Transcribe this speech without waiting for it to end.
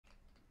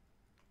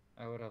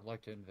I would have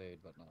liked to invade,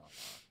 but no.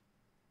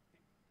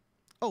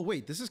 Oh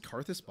wait, this is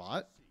Karthus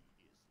bot?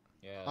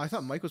 Yeah. I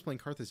thought Mike was playing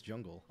Karthus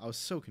jungle. I was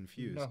so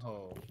confused.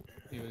 No.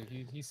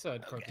 He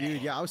said.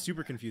 Dude, yeah, I was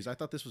super confused. I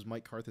thought this was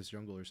Mike Karthus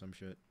jungle or some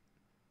shit.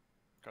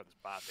 Karthus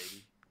bot,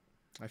 baby.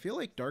 I feel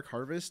like Dark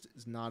Harvest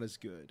is not as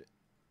good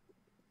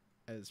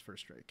as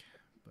First Strike,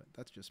 but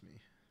that's just me.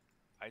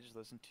 I just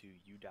listened to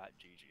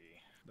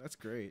u.gg. That's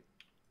great.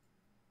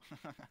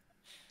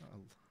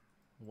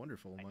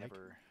 Wonderful, Mike.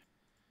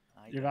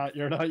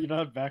 You're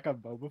not back on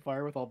Boba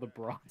Fire with all the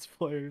bronze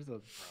players.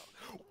 Bro.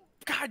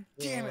 God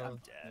damn it! I'm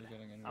dead.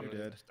 I'm dead.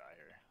 gonna just die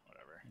here.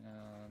 Whatever.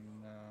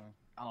 No.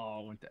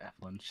 Oh, I went to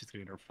Evelyn. She's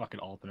gonna get her fucking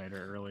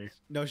alternator early.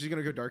 No, she's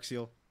gonna go Dark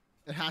Seal.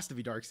 It has to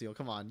be Dark Seal.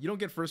 Come on, you don't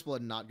get First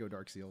Blood and not go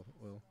Dark Seal.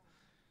 Will.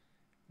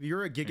 If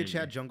you're a Giga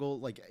Chad jungle,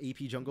 like AP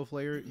jungle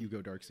player, you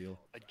go Dark Seal.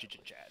 A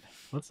Giga Chad.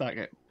 Let's not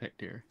get picked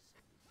here.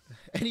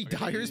 Any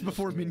Dyers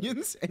before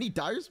minions? Any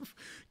Dyers?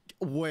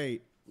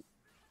 Wait,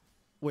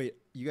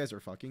 you guys are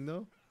fucking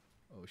though?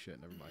 Oh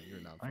shit, never mind. You're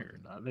not. You're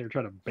not. They were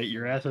trying to bait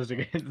your asses to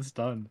get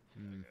stunned.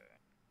 Mm.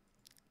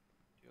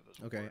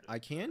 Okay, I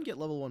can get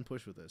level 1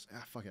 push with this.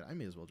 Ah, fuck it. I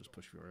may as well just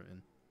push Fiora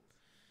in.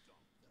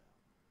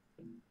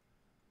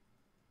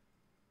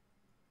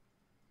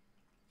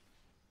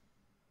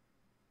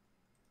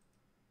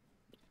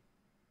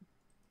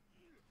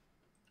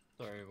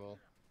 Sorry, Will.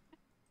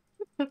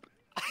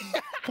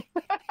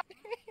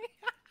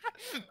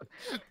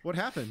 What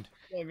happened?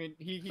 I mean,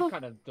 he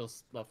kind of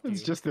just left you.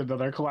 It's just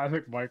another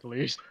classic Mike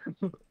Leash.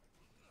 But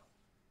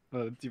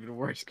it's even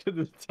worse because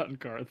it's on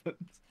Karthus.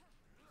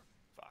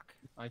 Fuck.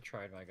 I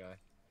tried, my guy.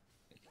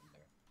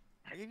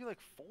 I gave you like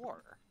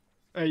 4.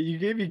 Hey, you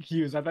gave me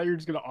cues. I thought you were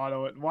just gonna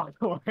auto it and walk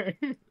away.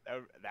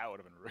 That would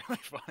have been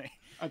really funny.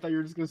 I thought you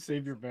were just gonna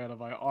save your mana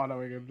by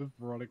autoing and just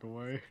running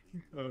away.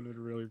 That would have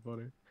been really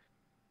funny.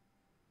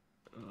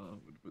 Oh,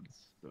 it would have been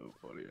so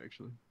funny,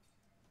 actually.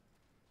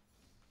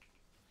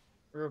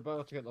 We're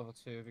about to get level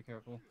 2, be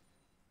careful.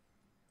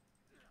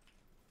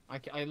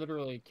 I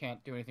literally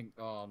can't do anything.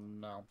 Oh,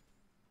 no.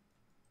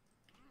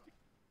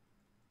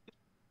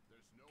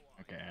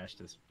 Okay, Ash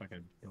just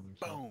fucking killed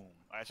herself. Boom! Oh,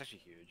 that's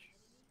actually huge.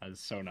 That's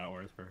so not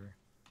worth for her.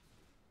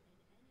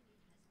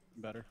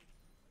 Better.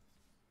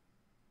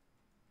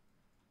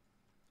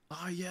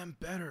 I am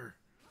better.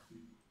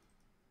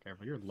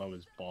 Careful, you're low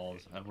as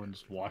balls. Everyone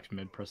just walks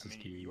mid, presses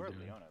Q. You are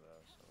Leona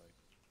though, so like,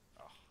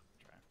 oh,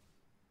 try.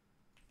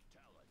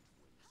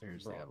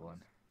 Seriously,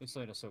 Evelyn. This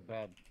lane is so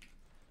bad.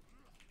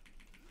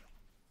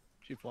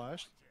 She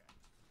flashed.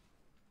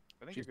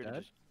 I think She's you're gonna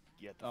dead? just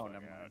get the Oh, fuck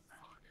never out. mind.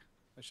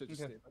 I should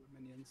just Okay. stay by the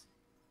minions.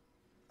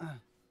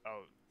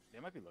 Oh, they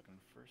might be looking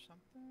for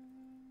something.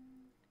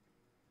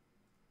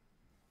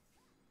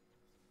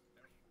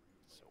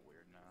 So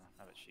weird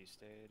now that she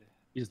stayed.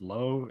 He's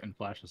low and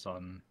flashes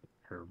on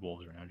her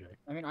wolves right now, Jake.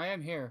 I mean, I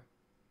am here.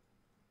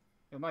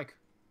 Yo, Mike.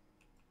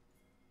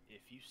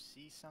 If you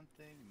see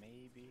something,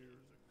 maybe.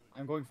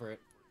 I'm going for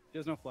it. He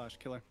has no flash.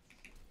 Killer.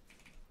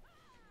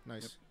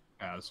 Nice.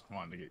 I was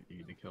wanting to get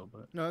you to kill,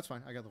 but No, that's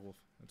fine. I got the wolf.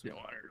 That's didn't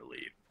okay. want her to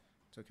leave.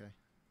 It's okay.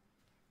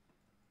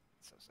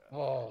 It's so sad.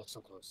 Oh, so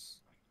close.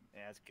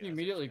 Yeah, that's good. He that's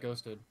immediately good.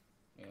 ghosted.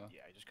 Yeah.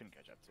 Yeah, I just couldn't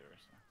catch up to her,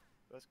 so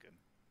that's good.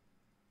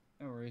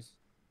 No worries.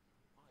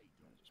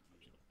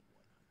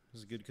 This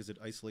is good because it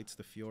isolates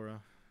the Fiora.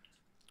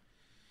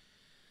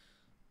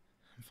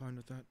 I'm fine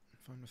with that. I'm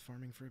fine with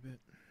farming for a bit.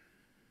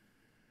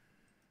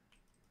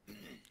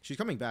 She's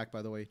coming back,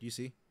 by the way. Do you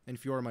see? And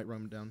Fiora might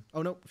run down.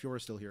 Oh, no.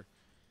 Fiora's still here.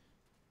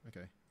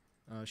 Okay.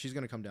 She's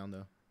going to come down,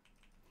 though.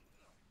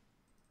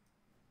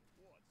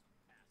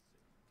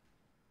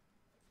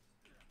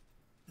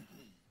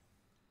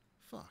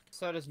 Fuck.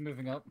 Side is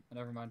moving up.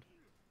 Never mind.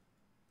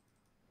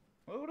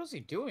 What is he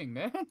doing,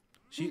 man?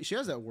 She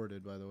has that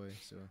worded, by the way,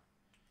 so...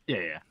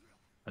 Yeah.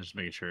 I was just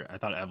making sure. I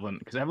thought Evelyn,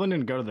 because Evelyn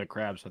didn't go to the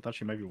crab, so I thought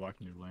she might be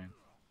walking your lane.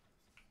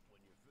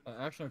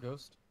 Action or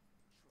ghost?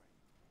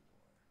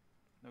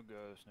 No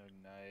ghost, no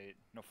ignite,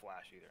 no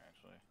flash either,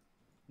 actually.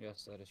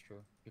 Yes, that is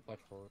true. He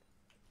flashed forward.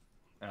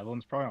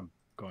 Evelyn's probably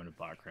going to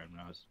bot crab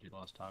now, so she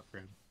lost top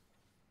crab.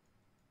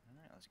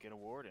 Alright, let's get a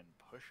ward and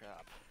push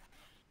up.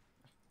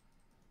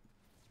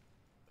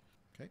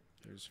 Okay,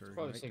 there's her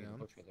Probably ignite taking down.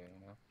 the butcher there,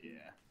 you know?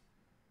 Yeah.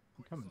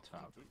 I'm coming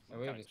top. My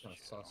wave is kind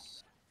of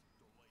sus.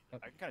 I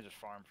can kind of just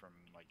farm from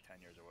like 10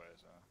 years away,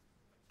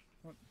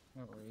 so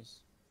No worries.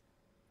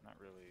 not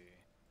really.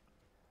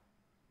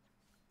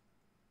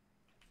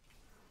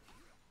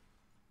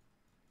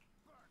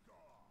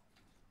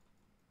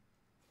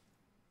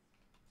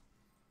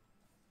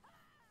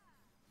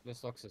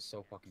 This Lux is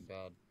so fucking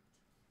bad.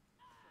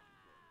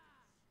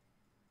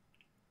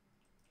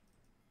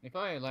 If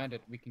I land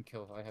it, we can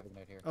kill. I have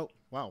Ignite here. Oh,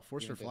 wow.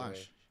 Forced her Even the other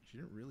flash. way. She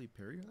didn't really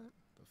parry that?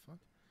 The fuck?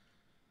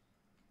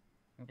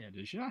 Yeah,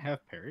 did she not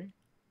have parry?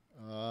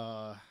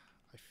 I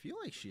feel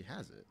like she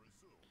has it.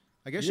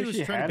 I guess Maybe she was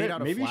she trying to had bait it.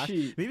 out a Maybe flash.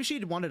 she- Maybe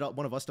she wanted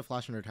one of us to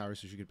flash on her tower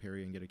so she could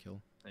parry and get a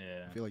kill.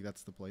 Yeah. I feel like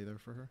that's the play there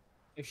for her.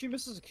 If she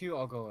misses a Q,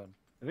 I'll go in.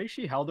 I think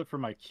she held it for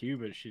my Q,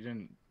 but she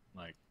didn't,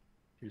 like,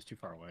 she was too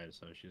far away,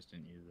 so she just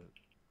didn't use it.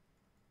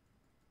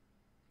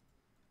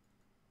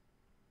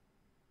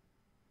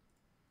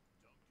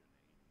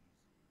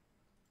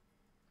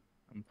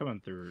 I'm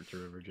coming through to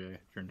River J if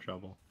you're in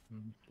trouble.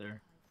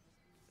 There.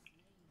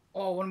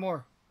 Oh, one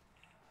more.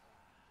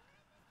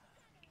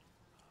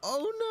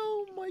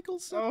 Oh no, Michael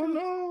sucker. Oh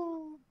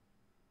no.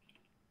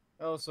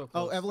 Oh, so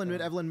close. Oh, Evelyn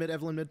mid, Evelyn mid,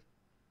 Evelyn mid.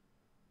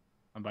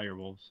 I'm by your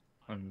wolves.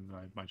 I'm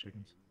by my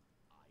chickens.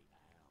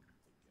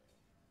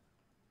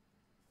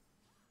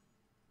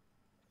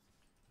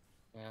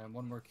 And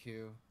one more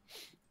Q.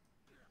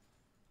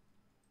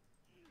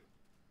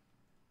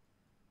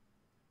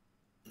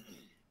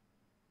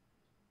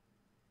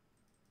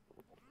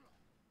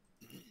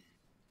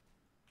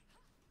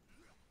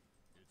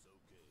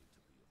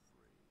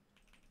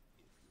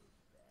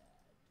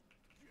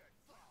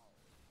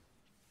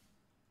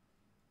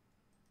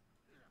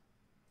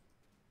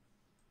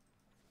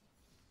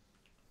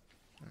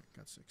 Alright,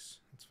 got 6.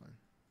 That's fine.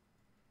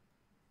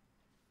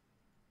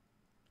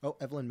 Oh,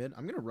 Evelyn mid.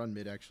 I'm gonna run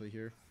mid actually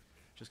here,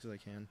 just because I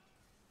can.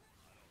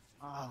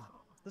 Ah,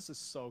 this is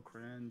so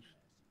cringe.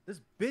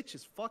 This bitch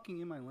is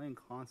fucking in my lane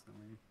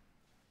constantly.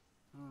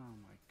 Oh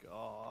my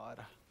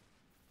god.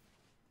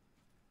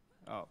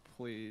 Oh,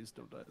 please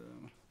don't die to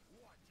him.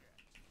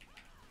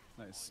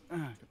 Nice.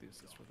 Get the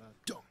assist for that.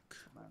 Dunk.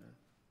 Matter.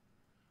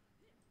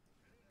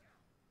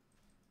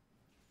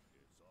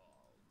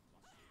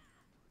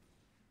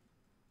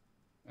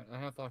 I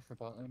have flash for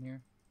bot lane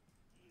here.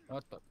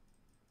 What the?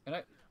 Can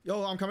I?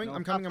 Yo, I'm coming. No,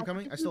 I'm coming. I'm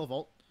coming. I still have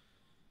ult.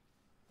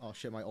 Oh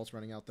shit, my ult's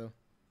running out though.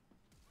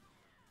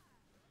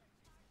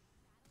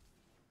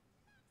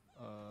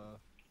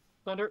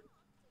 Thunder.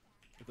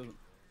 It doesn't.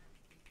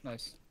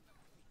 Nice.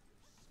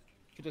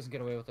 She doesn't get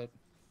away with it.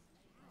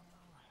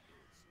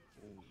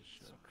 Holy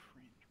shit. So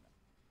cringe, man.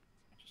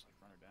 I just like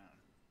run her down.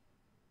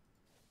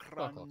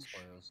 Fuck Crunch. Lux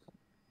players.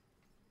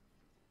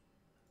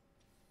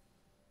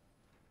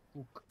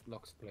 Fuck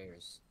Lux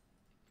players.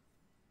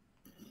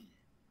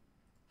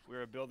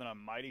 We're building a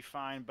mighty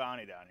fine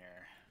bounty down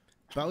here.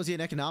 Bowsy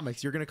in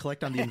economics, you're gonna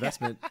collect on the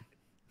investment.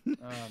 Oh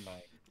my.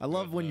 I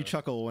love when you goodness.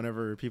 chuckle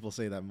whenever people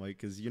say that, Mike,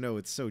 because you know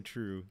it's so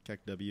true.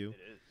 Keck W. It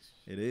is.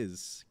 It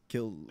is. That death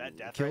right there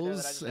that I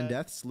Kills just and had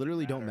deaths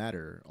literally don't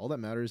matter. matter. All that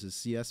matters is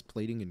CS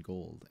plating and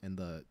gold and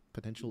the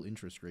potential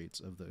interest rates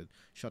of the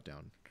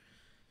shutdown.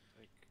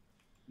 Like,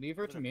 Leave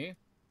her to me.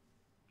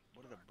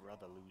 what did a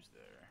brother lose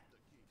there?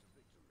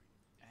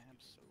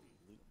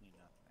 Absolutely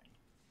nothing.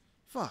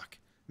 Fuck.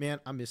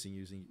 Man, I'm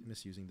misusing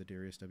the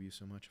Darius W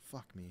so much.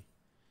 Fuck me.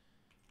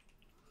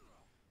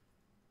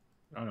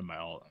 I don't my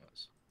ult.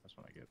 That's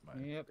when I get my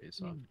Yep.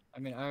 base off. I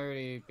mean, I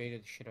already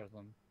baited the shit out of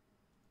them.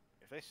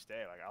 If they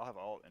stay, like I'll have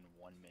ult in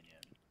 1 minion.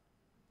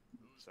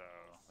 So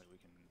like we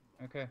can.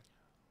 Okay.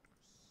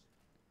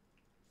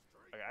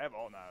 Like I have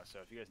ult now, so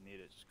if you guys need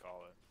it, just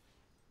call it.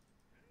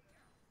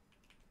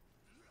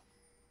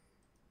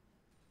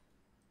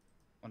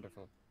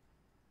 Wonderful.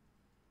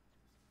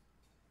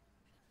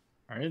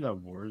 Are any of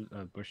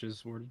the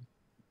bushes warded?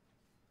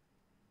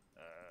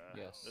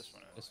 Yes. This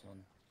one. This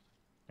one.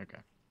 Okay.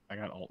 I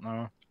got ult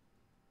now.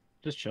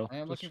 Just chill. I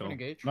am just looking chill. for an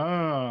engage.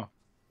 No.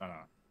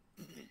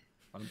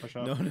 Let him push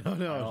up. No, no,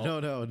 no, no,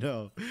 no,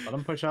 no. Let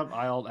him push up.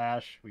 I ult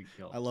Ash. We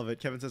kill. I love it.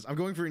 Kevin says, I'm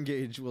going for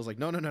engage. Will's like,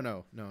 no, no, no,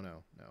 no, no,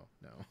 no, no,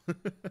 no.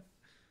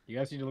 You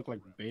guys need to look like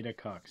beta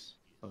cucks.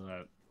 So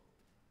that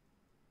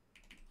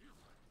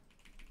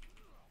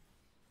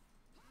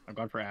I'm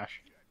going for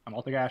Ash. I'm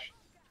ulting Ash.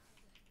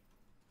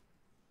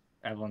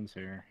 Evelyn's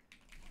here.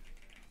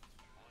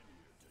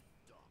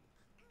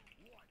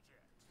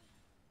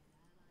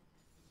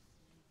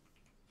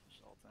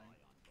 Just ulting.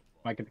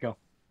 Might get the kill.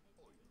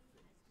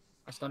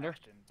 I stunned her. Ash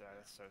didn't die.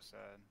 That's so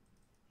sad.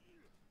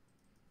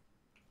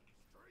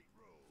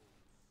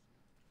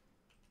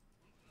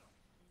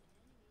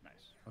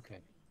 Nice. Okay.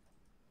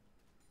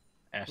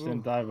 Ash Ooh.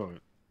 didn't die, but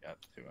got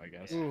two, I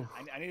guess. Ooh.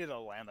 I needed to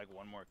land like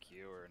one more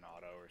Q or an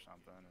auto or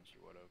something, and she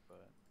would have,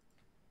 but.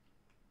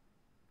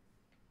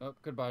 Oh,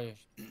 goodbye,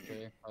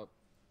 Jay. Oh.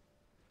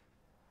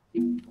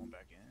 Going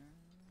back in.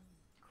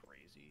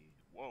 Crazy.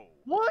 Whoa.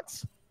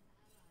 What?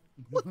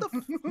 What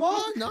the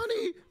Oh,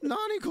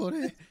 Nani Kore.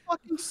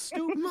 fucking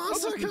stupid?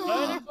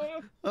 Masaka.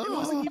 It Oh.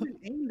 wasn't even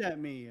aimed at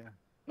me.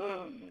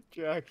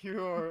 Jack,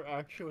 you are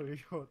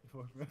actually what the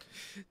fuck, man.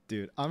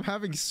 Dude, I'm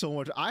having so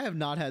much. I have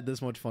not had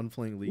this much fun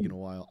playing League in a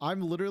while.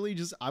 I'm literally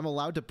just. I'm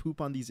allowed to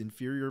poop on these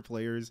inferior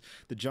players.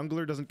 The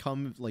jungler doesn't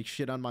come like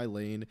shit on my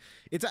lane.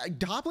 It's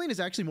top lane is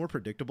actually more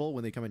predictable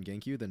when they come and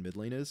gank you than mid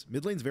lane is.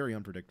 Mid lane's very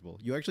unpredictable.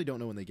 You actually don't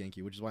know when they gank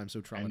you, which is why I'm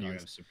so And you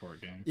have traumatized. support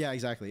gang. Yeah,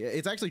 exactly.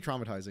 It's actually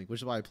traumatizing, which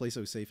is why I play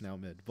so safe now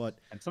mid. But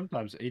And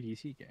sometimes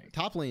ADC gang.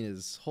 top lane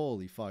is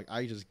holy fuck.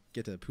 I just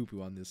get to poo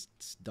poo on this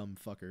dumb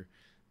fucker.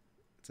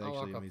 It's I'll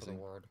actually walk up to the amazing.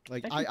 ward.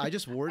 Like I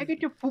just ward.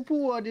 to poo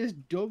poo on this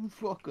dumb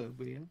fucker,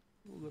 man.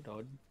 Look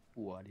at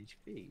poo on his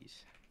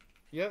face.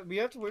 Yeah, we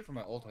have to wait for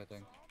my ult, I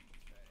think.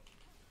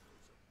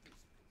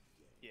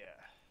 Yeah.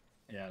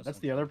 Yeah, that's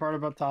the other part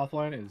about top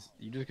lane is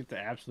you just get to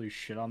absolutely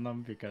shit on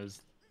them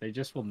because they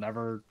just will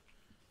never.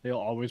 They'll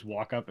always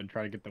walk up and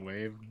try to get the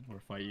wave or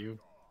fight you.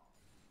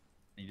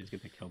 And you just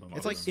get to kill them.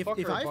 It's all like the time.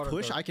 if Fucker I have butter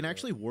push, toast, I can yeah.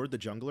 actually ward the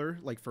jungler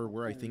like for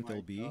where I Oh think my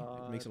they'll be.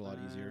 It makes it a lot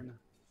God, easier. man.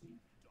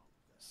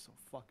 So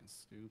fucking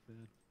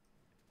stupid.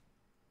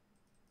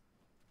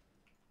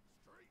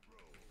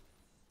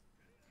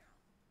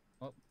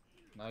 Oh,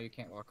 now you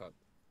can't walk up.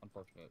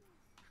 Unfortunate.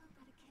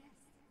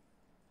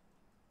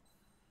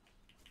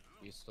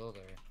 He's still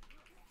there.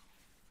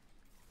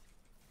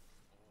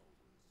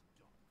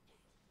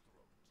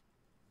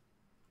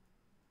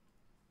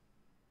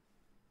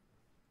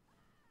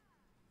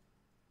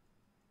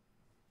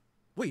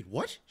 Wait,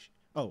 what?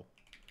 Oh.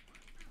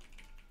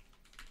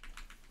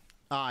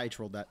 Ah, I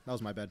trolled that. That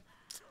was my bad.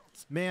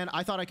 Man,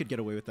 I thought I could get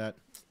away with that.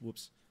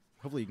 Whoops.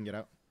 Hopefully you can get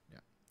out. Yeah.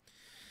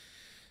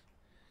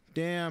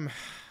 Damn.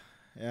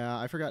 Yeah,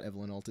 I forgot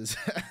Evelyn ult is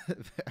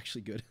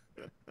actually good.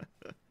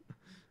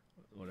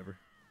 Whatever.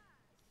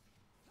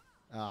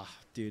 Ah,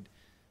 dude.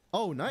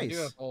 Oh, I nice. do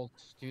have ult.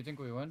 Do you think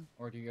we win?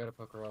 Or do you gotta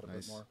poke her out a bit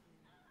Nice. more?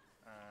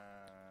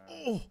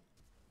 Oh.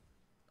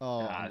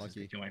 Oh, Ah, this is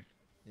unlucky. killing.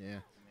 Yeah. I mean,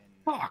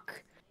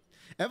 Fuck.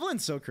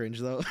 Evelyn's so cringe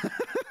though.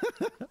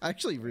 I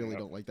actually really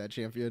don't like that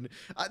champion.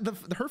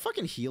 Her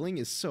fucking healing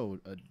is so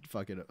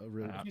fucking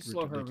You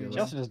slow her ridiculous.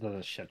 Chelsea just does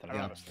the shit that I I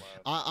don't Yeah. have a slow.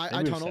 I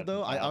Maybe we tunneled set though.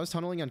 them I up. was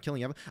tunneling on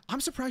killing Evelyn.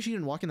 I'm surprised she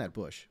didn't walk in that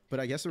bush, but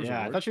I guess there was a Yeah,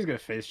 I ward. thought she was gonna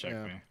face check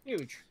Yeah. me.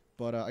 Huge.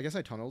 But I guess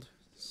I tunneled,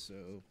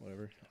 so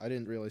whatever. I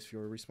didn't realize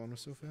Fiora respawn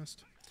was so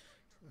fast.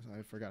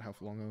 I forgot how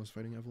long I was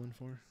fighting Evelyn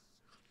for.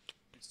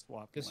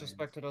 Swap lanes.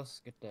 Disrespected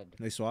us, get dead.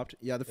 They swapped.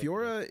 Yeah, the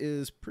Fiora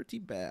is pretty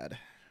bad.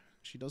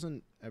 She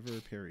doesn't ever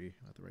parry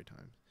at the right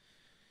time.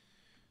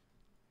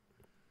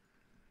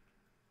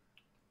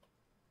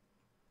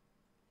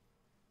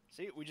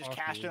 See, we just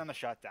Awesome. cashed in on the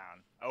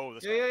shutdown. Oh,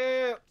 this Yeah, guy. yeah,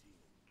 yeah, yeah.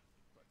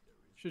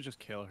 Should just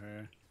kill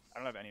her. I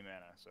don't have any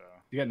mana, so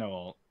You got no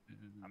ult.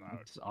 I'm out.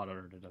 It's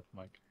auto to death,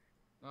 Mike.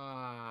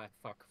 Ah,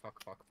 fuck,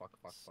 fuck, fuck, fuck, fuck,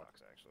 fuck.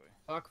 Sucks actually.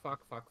 Fuck,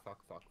 fuck, fuck, fuck,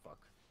 fuck, fuck.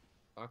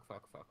 Fuck,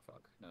 fuck, fuck,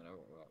 fuck. No, no,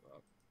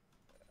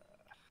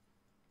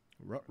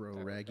 Rutro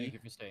Thank Raggy. you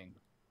for staying.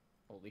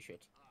 Holy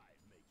shit.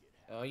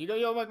 You know,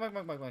 yo,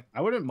 Mike.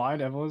 I wouldn't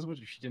mind Evelyn as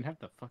much if she didn't have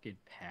the fucking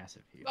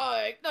passive heal.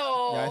 Mike,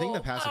 no! Yeah, I think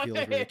the passive heal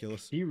is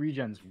ridiculous. He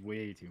regens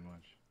way too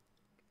much.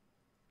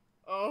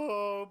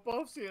 Oh,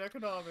 buffsy and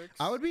economics.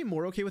 I would be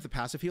more okay with the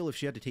passive heal if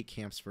she had to take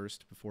camps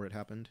first before it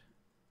happened.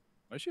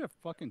 Why does she have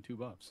fucking 2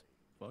 buffs?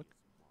 Fuck.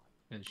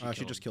 And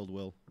She just killed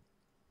Will.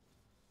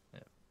 Yeah.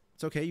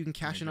 It's okay. You can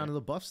cash in Jack. onto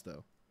the buffs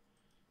though.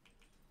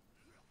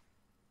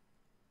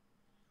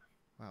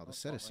 Wow, the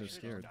set is so I should've just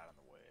scared. died on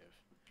the wave.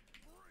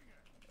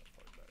 That's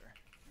probably better.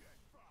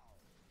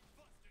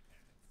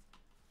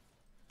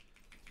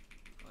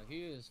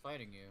 He is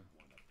fighting you.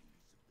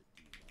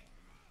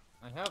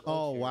 I have ult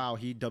Oh here. wow,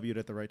 he W'd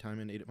at the right time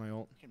and ate my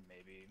ult. You can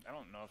maybe. I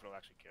don't know if it'll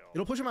actually kill.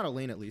 It'll push him out of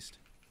lane at least.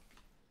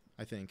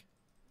 I think.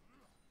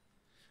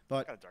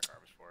 But Got a dark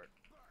harvest for it.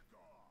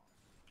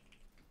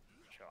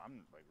 Chill.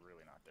 I'm like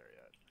really not there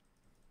yet.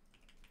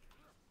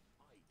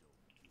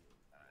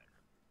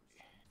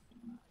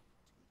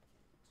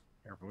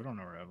 Careful, we don't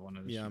know where Evelyn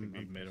is. yeah, She I'm could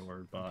be mid or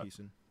I'm bot.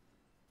 piecing.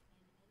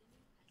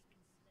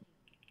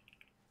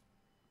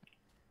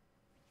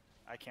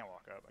 I can't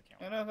walk up. I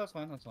can't. Yeah, Walk no, up. that's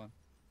fine, that's fine.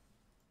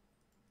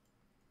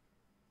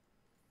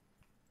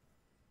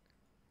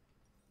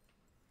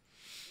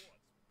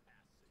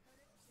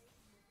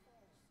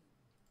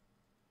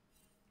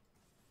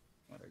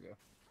 There we go.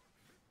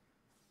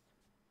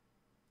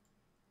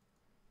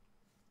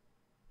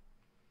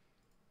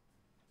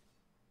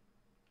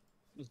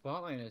 This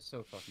bot lane is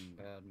so fucking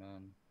bad,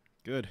 man.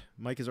 Good.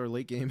 Mike is our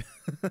late game.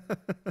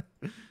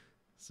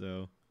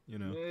 So, you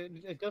know.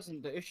 It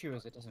doesn't. The issue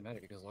is it doesn't matter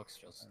because Lux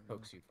just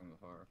pokes you from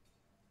afar.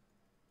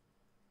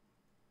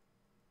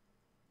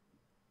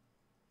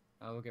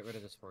 I will get rid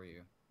of this for you.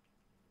 Where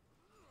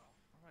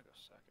am I go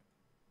second?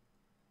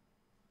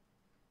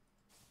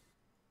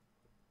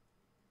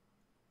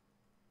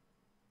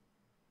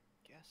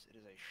 Guess it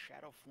is a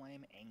Shadow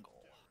Flame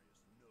angle.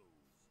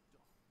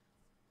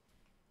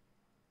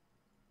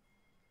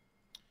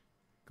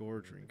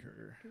 Gore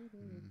Drinker.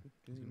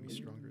 He's gonna be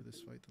stronger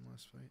this fight than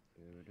last fight.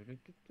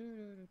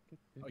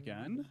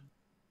 Again?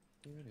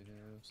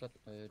 Set the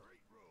plate.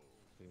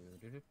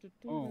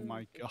 Oh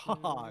my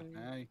god,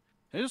 man.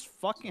 Can I just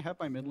fucking have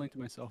my mid lane to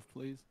myself,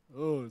 please?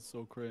 Oh, it's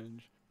so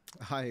cringe.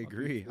 I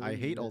agree. I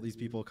hate all these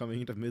people coming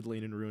into mid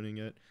lane and ruining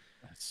it.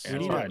 That's We so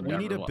need to- we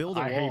need to never- build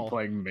a I wall. hate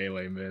playing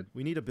melee mid.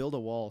 We need to build a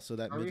wall so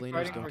that Are mid we laners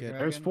fighting don't for get. dragon?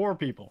 There's 4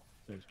 people.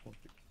 There's 4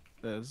 people.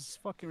 This is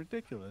fucking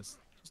ridiculous.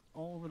 Just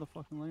all over the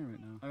fucking lane right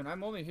now. I mean,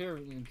 I'm only here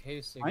in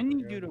case. they I get the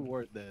need you to dragon.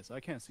 ward this. I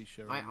can't see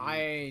shit right now.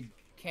 I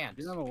can't. If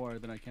you don't have a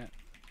ward, then I can't.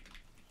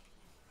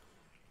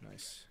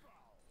 Nice.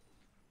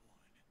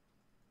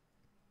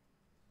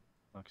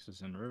 Lux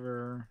is in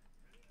river.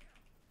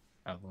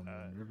 Evelyn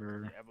in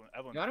river. Yeah,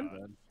 Evelyn. Got him?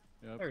 Dead.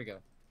 Yep. There we go.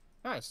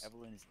 Nice.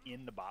 Evelyn is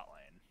in the bot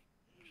lane.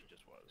 She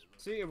just was.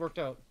 See, it worked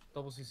out.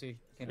 Double CC.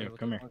 Can't Yeah, deal with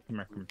come it. here, come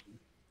here, come here.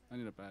 I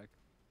need it back.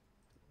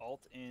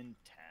 Alt in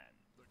 10.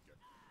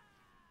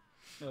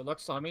 No,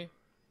 Lux saw me.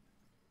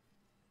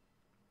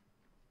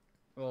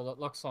 Well,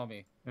 Lux saw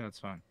me. Yeah, that's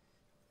fine.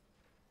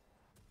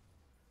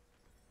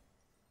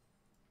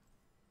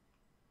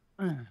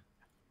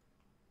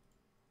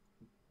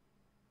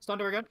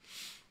 Stunned her again.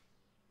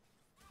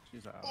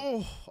 She's out.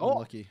 Oh,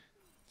 unlucky.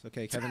 It's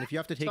okay, Kevin. If you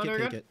have to take Thunder it,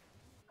 take again?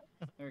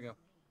 it. There we go.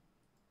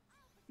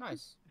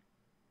 Nice.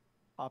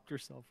 Popped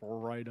herself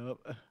right up.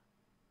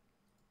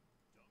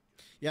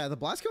 Yeah, the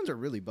blast cones are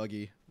really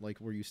buggy, like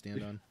where you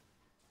stand on.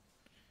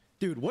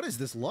 Dude, what is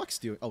this Lux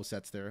doing? Oh,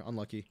 Set's there.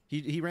 Unlucky.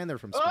 He ran there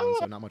from spawn,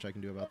 so not much I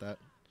can do about that.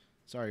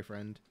 Sorry,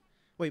 friend.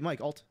 Wait,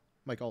 Mike, alt.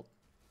 Mike, alt.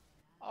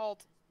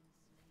 Alt.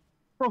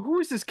 Bro, who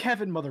is this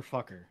Kevin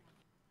motherfucker?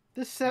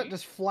 This set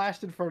just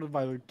flashed in front of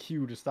my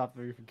Q to stop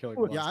me from killing.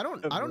 Yeah, I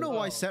don't know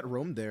why Oh. Set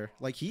roamed there.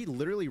 Like he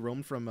literally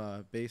roamed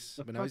from base,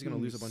 but now he's gonna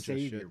lose a bunch of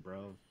shit.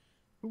 Bro.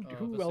 Who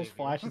The else savior.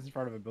 flashes in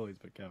front of abilities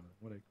but Kevin?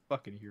 What a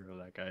fucking hero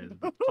that guy is.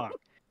 Fuck.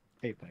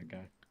 Hate that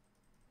guy.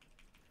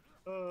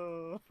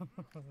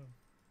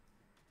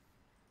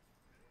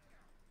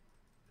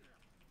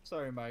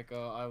 Sorry, Mike.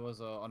 I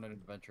was on an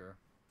adventure.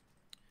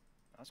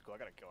 That's cool. I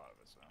got a kill out of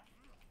it, so.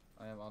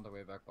 I am on the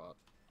way back bot.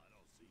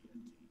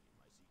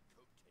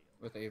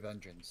 With a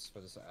vengeance for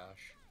this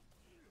Ashe.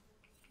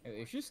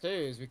 If she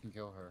stays, we can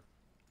kill her.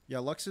 Yeah,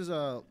 Lux is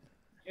Yeah,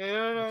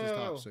 Lux is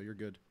top, so you're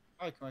good.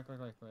 Mike. Yeah.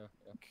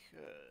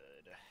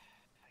 Could.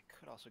 I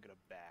could also get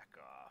a back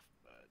off,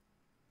 but.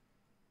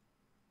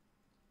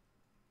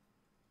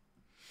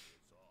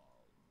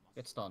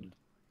 Get stunned.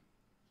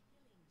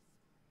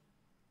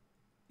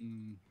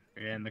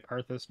 And the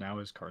Karthus now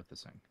is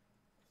Karthusing.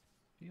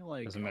 Feel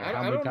like Doesn't matter I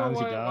how many don't know times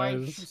he why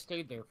does. she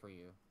stayed there for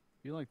you.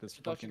 feel like this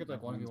I thought she fucking could,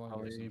 like, 1v1 Evelyn's or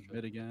probably some shit.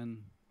 mid again.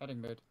 Heading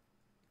mid.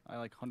 I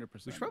like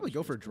 100%. We should probably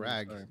go for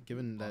drag, Start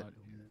given that bot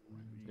here.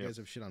 you guys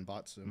have shit on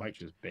bots. So Might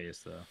just base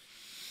though.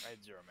 I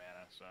had 0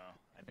 mana, so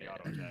I'd be Yeah.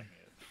 auto attacking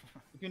it.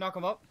 If you knock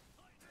him up.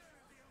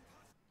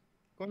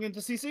 Going into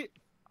CC.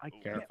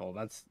 Careful,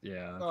 that's that's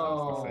what I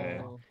was gonna say.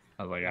 Oh.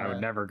 I was like, I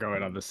would never go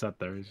in on the set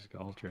there. He's just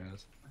got ultra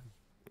ass.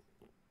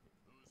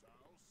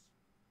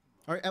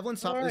 all right,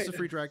 Evelyn's top. This is a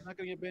free drag. I'm not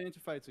gonna get banned into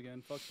fights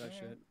again. Fuck that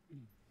shit.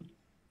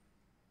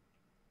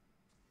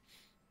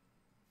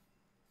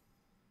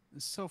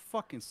 It's so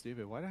fucking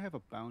stupid. Why do I have a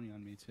bounty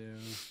on me too?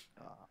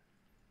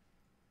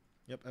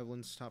 Yep,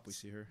 Evelyn's top. We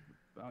see her.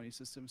 Bounty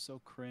system so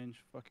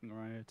cringe. Fucking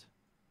riot.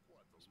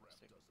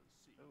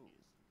 Ooh.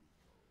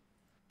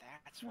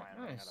 That's why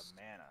I'm running out of Nice.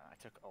 mana. I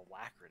took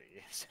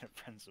Alacrity instead of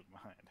Friends of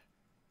Mind.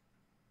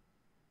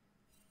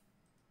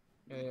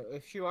 Yeah,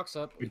 if she walks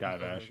up, We can dive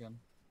kill her Ashe. again.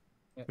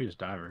 We just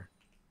dive her.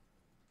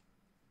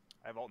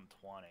 I have ult in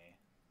 20.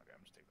 Okay,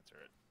 I'm just taking the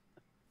turret.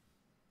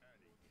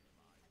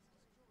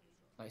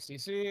 Nice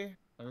CC.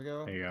 There we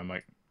go. There you go,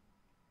 Mike.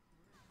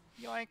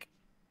 Yoink!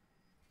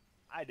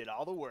 I did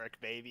all the work,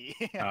 baby.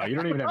 Oh, you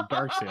don't even have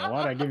Dark Seal.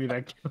 Why'd I give you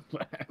that kill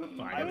back?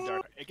 I have a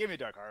dark. It gave me a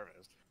Dark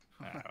Harvest.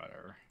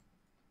 Whatever.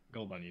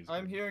 Gold on you.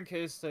 I'm here in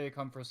case they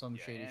come for some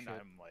Yeah, shady and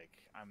shit.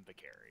 I'm the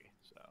carry,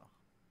 so.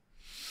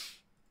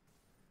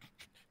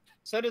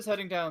 Set is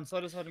heading down.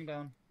 Set is heading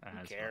down.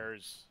 Who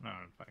cares? No, I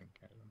don't fucking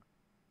care.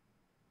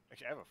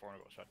 Actually, I have a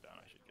formidable shutdown.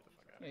 I should get the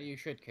fuck out of Yeah, here. you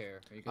should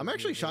care. because I'm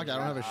actually you're shocked I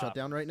don't have a Shut up.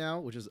 shutdown right now,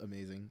 which is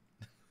amazing.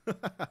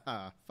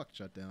 Fuck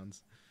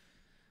shutdowns.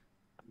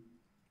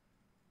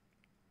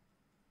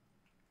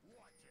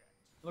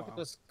 Look at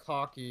this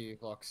cocky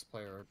Lux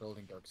player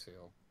building Dark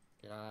Seal.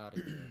 Get out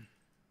of here.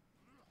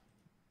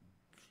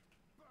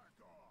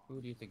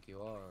 Who do you think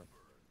you are?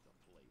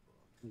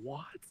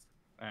 What?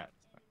 That's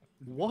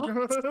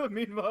What?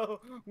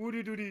 Meanwhile,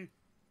 Woody Doody.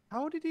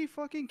 How did he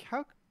fucking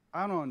calc?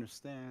 I don't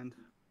understand.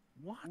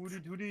 What? Woody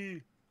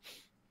Doody.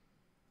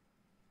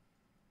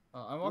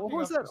 I'm What walking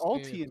was up that this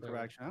ulti gate,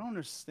 interaction? I don't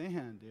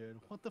understand, dude.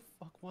 What the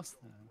fuck was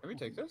that? Can we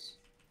take this?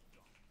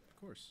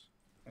 Of course.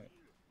 Alright,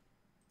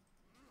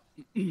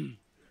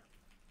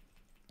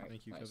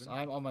 Thank you, nice. Kevin.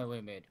 I'm on my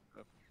way, made.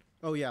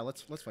 Oh yeah,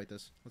 let's fight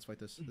this. Let's fight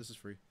this. This is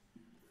free.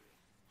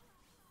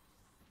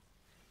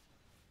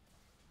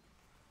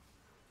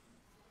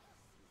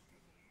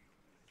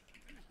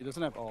 He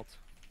doesn't have ult.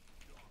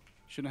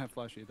 Shouldn't have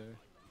flash either.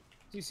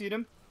 CC'd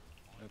him.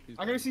 Yep, he's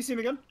I'm gonna dead. CC him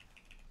again.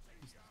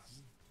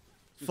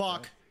 He's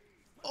Fuck. dead.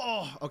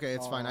 Oh, okay,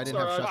 it's fine. I didn't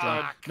Sorry, have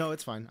shutdown. fuck. No,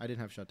 it's fine. I didn't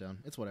have shutdown.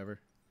 It's whatever.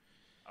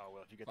 Oh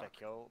well, if you get that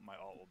kill, my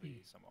ult will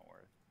be somewhat worth.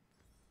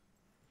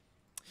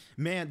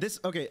 Man, this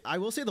okay. I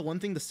will say the one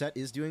thing the set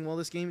is doing well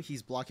this game.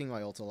 He's blocking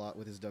my ult a lot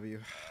with his W.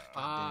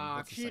 Ah,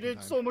 that's the she second did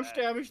time. so much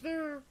damage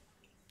there.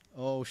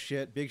 Oh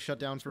shit! Big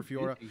shutdown for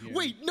Fiora. Busy here.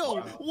 Wait,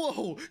 no!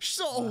 Whoa!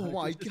 So, oh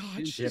Wow, my just god,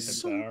 busy. she's Hit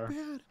so the tower.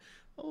 bad.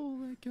 Oh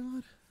my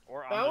god.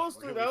 Or That I'm was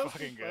just the- really that was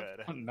fucking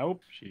the- good.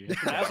 Nope. She.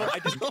 I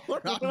did,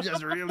 I'm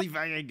just really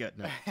fucking good.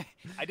 No.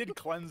 I did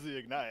cleanse the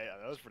ignite.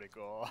 That was pretty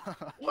cool.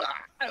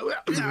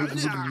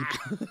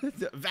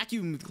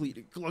 Vacuum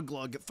glug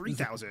glug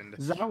 3000.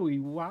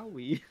 Zowie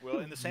wowie. Well,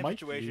 in the same Might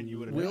situation, you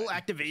would have. Will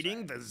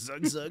activating the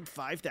Zug Zug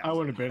 5000. I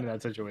would have been in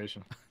that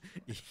situation.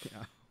 Yeah.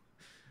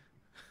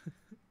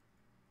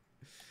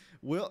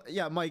 Will,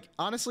 yeah, Mike.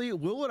 Honestly,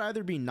 Will would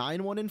either be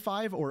 9-1 and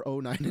 5 or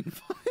 0-9 and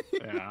 5.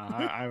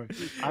 Yeah,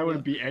 I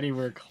wouldn't be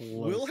anywhere close.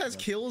 Will to has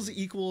that. kills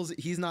equals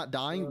he's not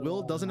dying.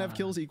 Will doesn't have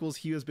kills equals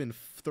he has been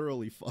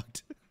thoroughly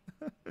fucked.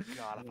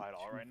 God, if I had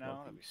all right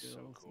now, that'd be so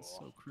Kills, it's cool.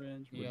 so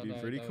cringe. Yeah, Would be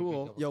that- pretty that would be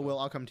cool. double Yo, kill. Will,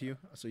 I'll come to you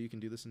so you can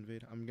do this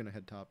invade. I'm gonna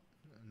head top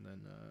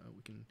and then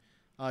we can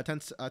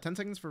 10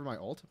 seconds for my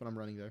ult, but I'm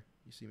running there.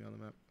 You see me on the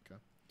map. Okay.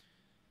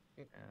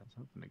 Yeah,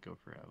 something to go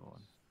for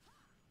Evelyn.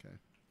 Okay.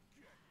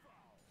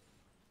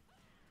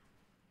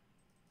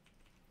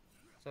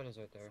 Set is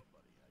right there.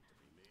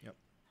 Yep.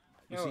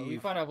 You No, see we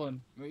Eve? found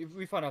Evelyn.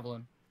 We found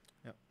Evelyn.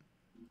 Yep.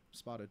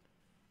 Spotted.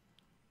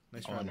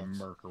 Nice I try, wanted to Lux.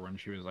 murk her when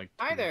she was like.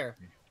 Hi 2 there.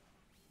 HP.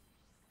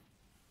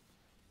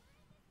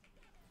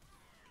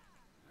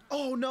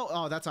 Oh no!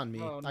 Oh, that's on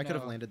me. Oh, I could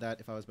have no. landed that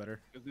if I was better.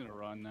 He's gonna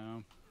run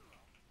now.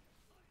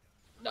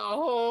 No!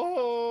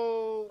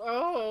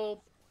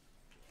 Oh!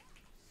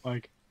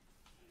 Like,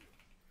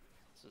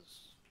 This is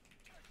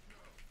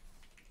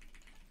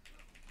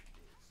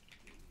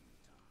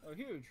Oh,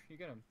 huge! You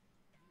get him.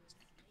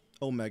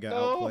 Omega No,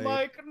 outplayed.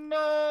 Mike!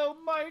 No,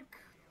 Mike!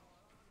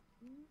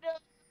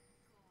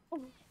 No!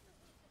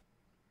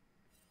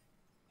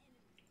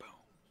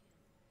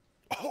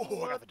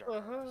 oh, I got the What dark.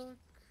 the Forest. heck?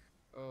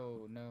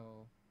 Oh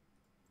no!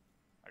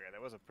 Okay,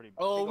 that was a pretty.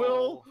 Oh, big Will!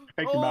 ol'-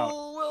 Take him out.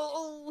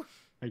 Oh, Will!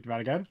 take him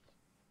out again.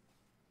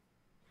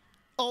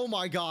 Oh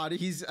my god,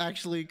 he's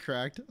actually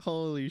cracked.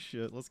 Holy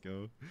shit, let's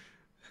go.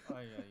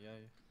 Ay, ay,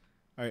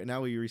 ay. Alright,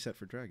 now we reset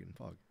for Dragon.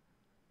 Fog.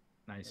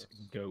 Nice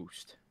Yes.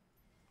 ghost.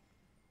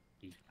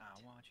 I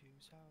want you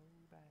so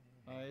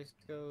bad. Nice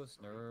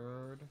ghost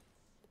nerd.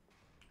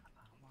 I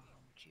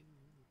want you.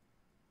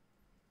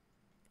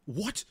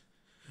 What?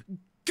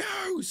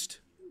 Ghost!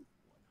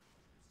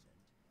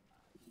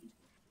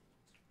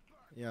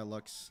 Yeah,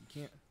 Lux, you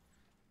can't.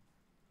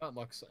 Not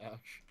Lux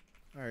Ash.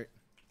 Alright.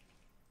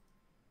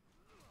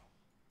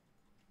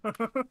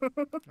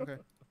 Okay.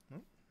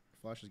 Well,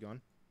 Flash is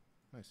gone.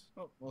 Nice.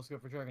 Oh, well, let's go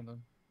for Dragon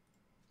then.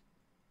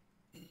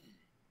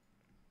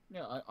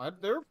 Yeah,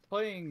 they're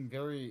playing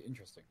very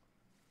interesting.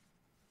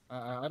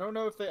 I don't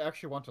know if they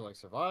actually want to like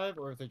survive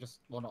or if they just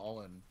want to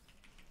all in.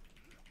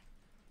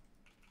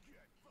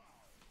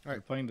 They're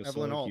Alright, playing the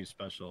Evelyn solo ult. queue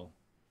special.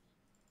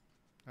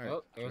 Alright,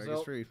 Oh, there's Drag is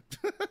ult. free.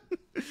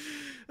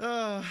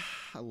 I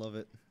love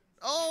it.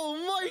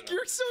 Oh, Mike,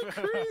 you're so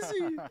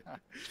crazy!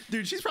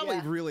 Dude, she's probably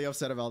Yeah. really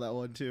upset about that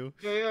one, too.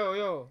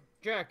 Yo,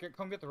 Jack,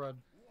 come get the red.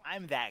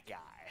 I'm that guy.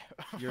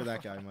 You're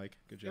that guy, Mike.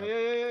 Good job.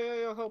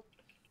 Yo, help.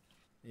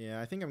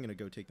 Yeah, I think I'm gonna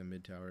go take the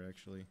mid tower,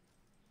 actually.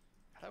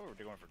 I thought we were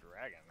going for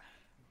dragon.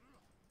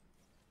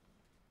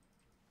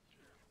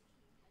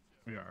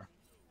 We are.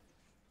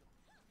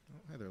 Oh,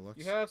 hi there, Lux.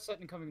 You have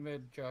Sutton coming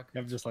mid, Jack.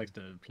 Kev just likes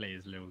to play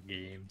his little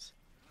games.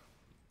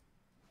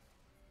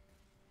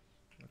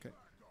 Okay.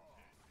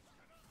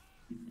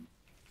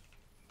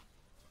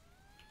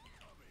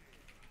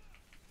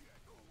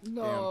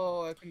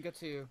 No, I can get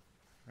to you.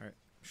 Alright.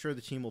 I'm sure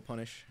the team will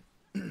punish.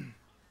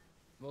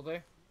 Will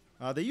they?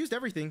 They used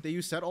everything. They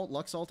used Set ult,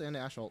 Lux ult, and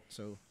Ash ult,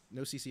 so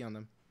no CC on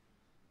them.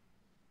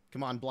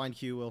 Come on, blind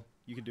Q, Will.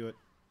 You can do it.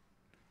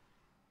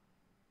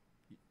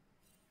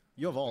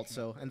 You have ult,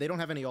 so, and they don't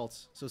have any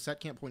ults, so Set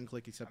can't point and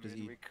click except I his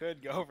mean, E. we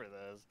could go for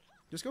this.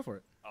 Just go for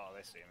it. Oh,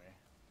 they see me.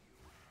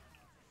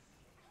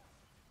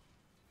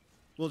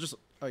 We'll just,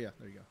 oh yeah,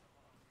 there you go.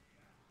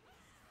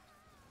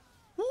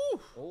 Woo!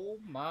 Oh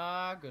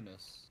my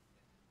goodness.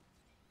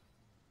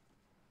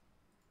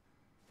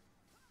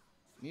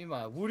 Me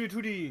my woody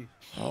tooty.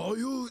 How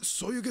you,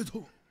 so you get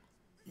home.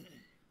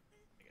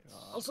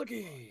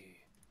 Alsaki.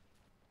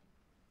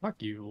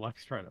 Fuck you,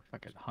 Lux trying to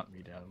fucking hunt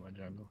me down in my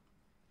jungle.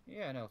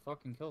 Yeah, no,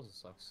 fucking kills it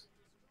sucks.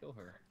 Kill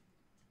her.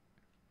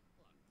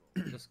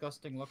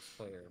 Disgusting Lux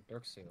player,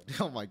 Darksail.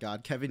 Oh my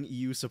god, Kevin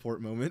EU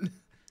support moment.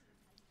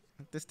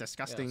 This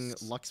disgusting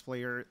Yes. Lux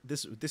player,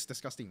 this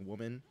disgusting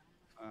woman.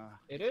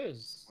 It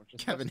is.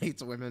 Kevin disgusting.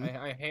 hates women.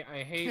 I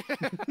hate.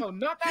 No,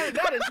 not that.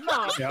 That is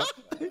not. Yep.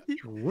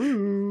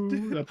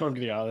 True. That's what I'm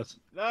getting honest.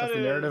 That's the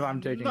narrative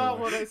I'm taking Not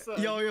away. what I said.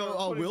 Yo,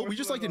 No, Will, we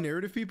just like to 24/7.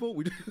 narrative people.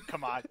 We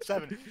Come on,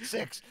 7,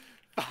 6,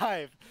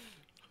 5,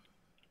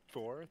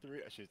 4, 3.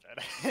 She's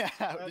dead.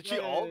 Did she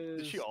That ult?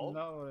 Did she is ult?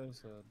 Not what I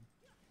said.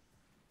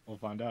 We'll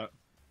find out.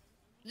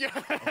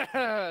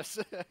 Yes.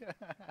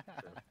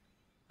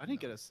 I didn't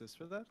get assist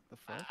for that. The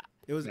fuck?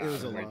 it was Nah,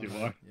 a way long too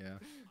time. long. Yeah.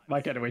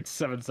 Mike had to wait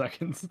 7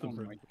 seconds. Oh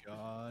my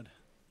god.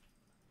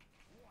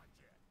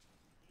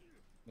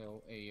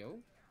 No, ayo.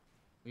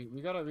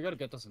 We gotta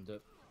get this in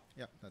dip.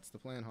 Yeah, that's the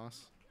plan,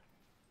 Haas.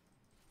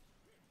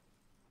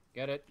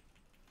 Get it.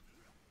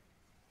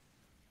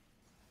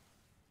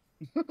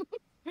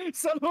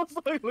 Someone's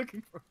like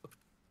looking for.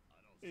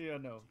 Yeah,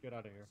 no, get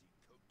out of here.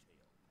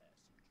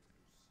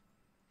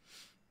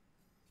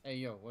 Hey,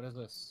 yo, what is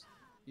this?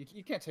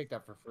 You can't take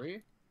that for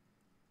free.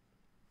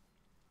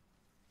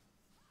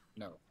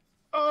 No.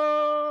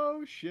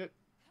 Oh shit.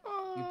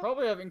 You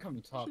probably have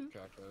incoming top,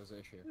 Jack, though, is the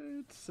issue.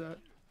 It's set.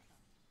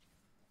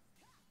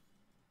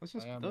 Let's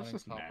just, I am let's running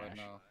just top Nash. right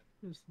now.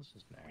 Let's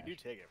just Nash. We do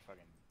take it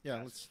fucking.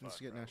 Yeah, fast let's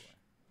as get fuck, Nash.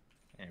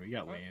 probably. Yeah, we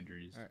got Alright.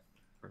 Landry's. Alright.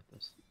 For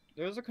this.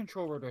 There's a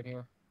control word right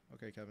here.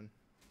 Okay, Kevin.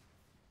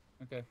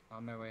 Okay,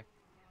 on my way.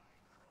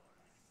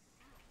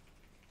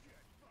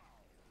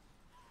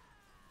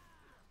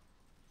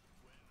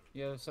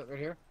 Yeah, set right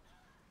here.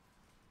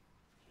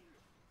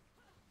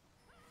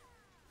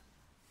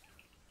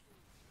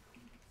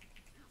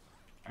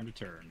 Time to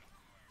turn.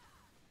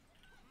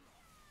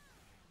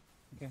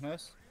 Okay,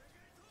 nice.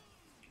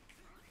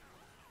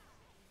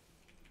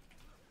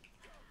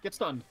 Get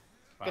stunned.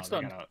 Wow, Get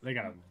stunned. they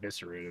got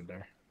eviscerated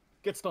there.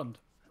 Get stunned.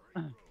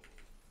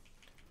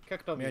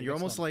 Kick W, Man, you're get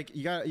almost stunned. like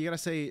you gotta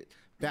say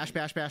bash,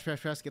 bash, bash,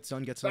 bash, bash, get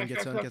stunned, get stunned, get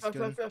stunned, get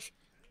stunned.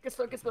 Get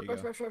stunned, get stunned, There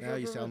you bash, go. bash, bash, Now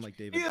you bash, sound bash. like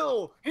David.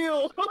 Heal!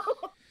 Heal!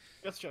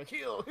 Yes, Chuck,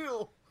 heal,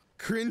 heal!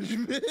 Cringe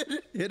mid.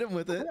 Hit him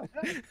with it.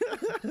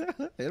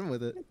 Hit him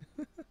with it.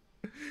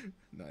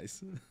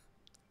 Nice.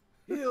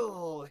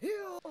 Heal,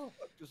 heal.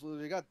 Just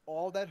literally got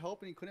all that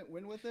help and he couldn't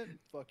win with it.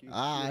 Fuck you.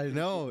 I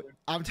know.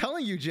 I'm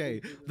telling you,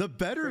 Jay, the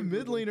better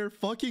mid laner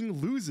fucking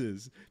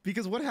loses.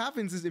 Because what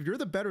happens is if you're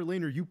the better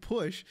laner, you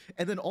push,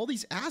 and then all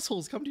these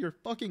assholes come to your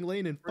fucking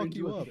lane and fuck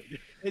you up.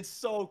 It's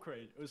so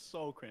cringe. It was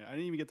so cringe. I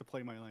didn't even get to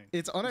play my lane.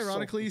 It's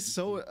unironically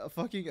so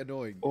fucking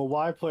annoying. Well,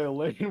 why play a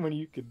lane when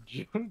you could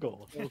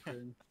jungle? So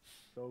cringe.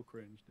 So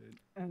cringe,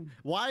 dude.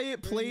 Why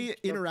play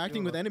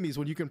interacting with enemies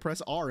when you can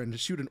press R and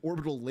shoot an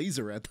orbital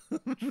laser at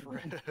them?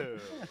 True.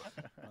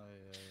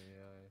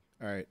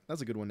 All right,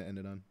 that's a good one to end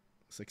it on.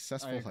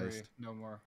 Successful I agree. heist. No more.